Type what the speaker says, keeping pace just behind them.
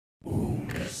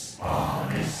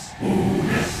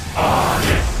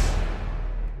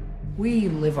We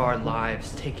live our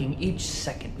lives taking each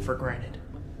second for granted.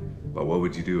 But what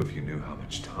would you do if you knew how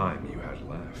much time you had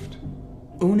left?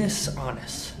 Unus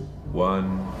Annus.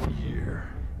 1 year.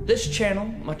 This channel,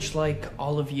 much like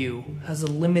all of you, has a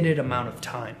limited amount of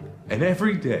time. And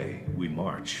every day, we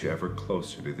march ever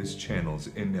closer to this channel's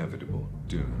inevitable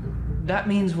doom. That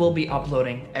means we'll be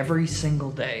uploading every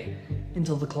single day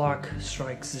until the clock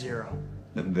strikes 0.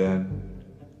 And then,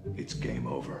 it's game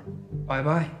over.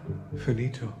 Bye-bye.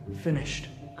 Finito. Finished.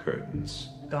 Curtains.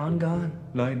 Gone, gone.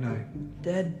 Night-night.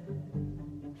 Dead.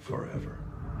 Forever.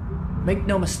 Make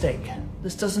no mistake,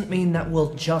 this doesn't mean that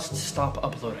we'll just stop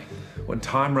uploading. When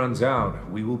time runs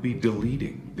out, we will be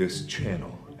deleting this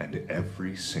channel and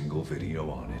every single video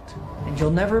on it. And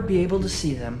you'll never be able to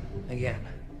see them again.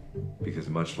 Because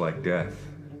much like death,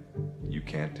 you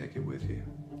can't take it with you.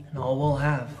 And all we'll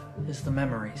have is the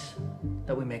memories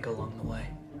that we make along the way.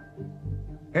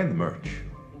 And the merch.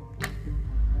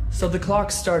 So the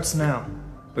clock starts now.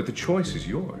 But the choice is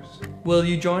yours. Will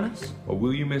you join us? Or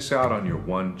will you miss out on your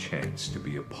one chance to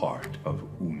be a part of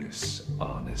Unus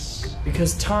Annus?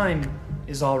 Because time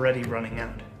is already running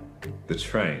out. The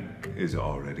train is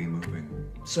already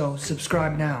moving. So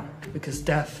subscribe now, because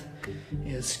death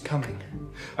is coming.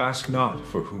 Ask not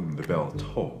for whom the bell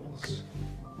tolls.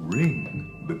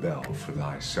 Ring the bell for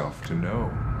thyself to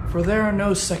know. For there are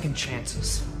no second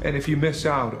chances. And if you miss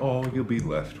out, all you'll be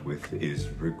left with is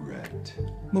regret.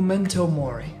 Memento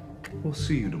mori. We'll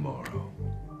see you tomorrow.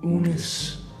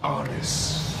 Unus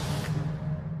Annus.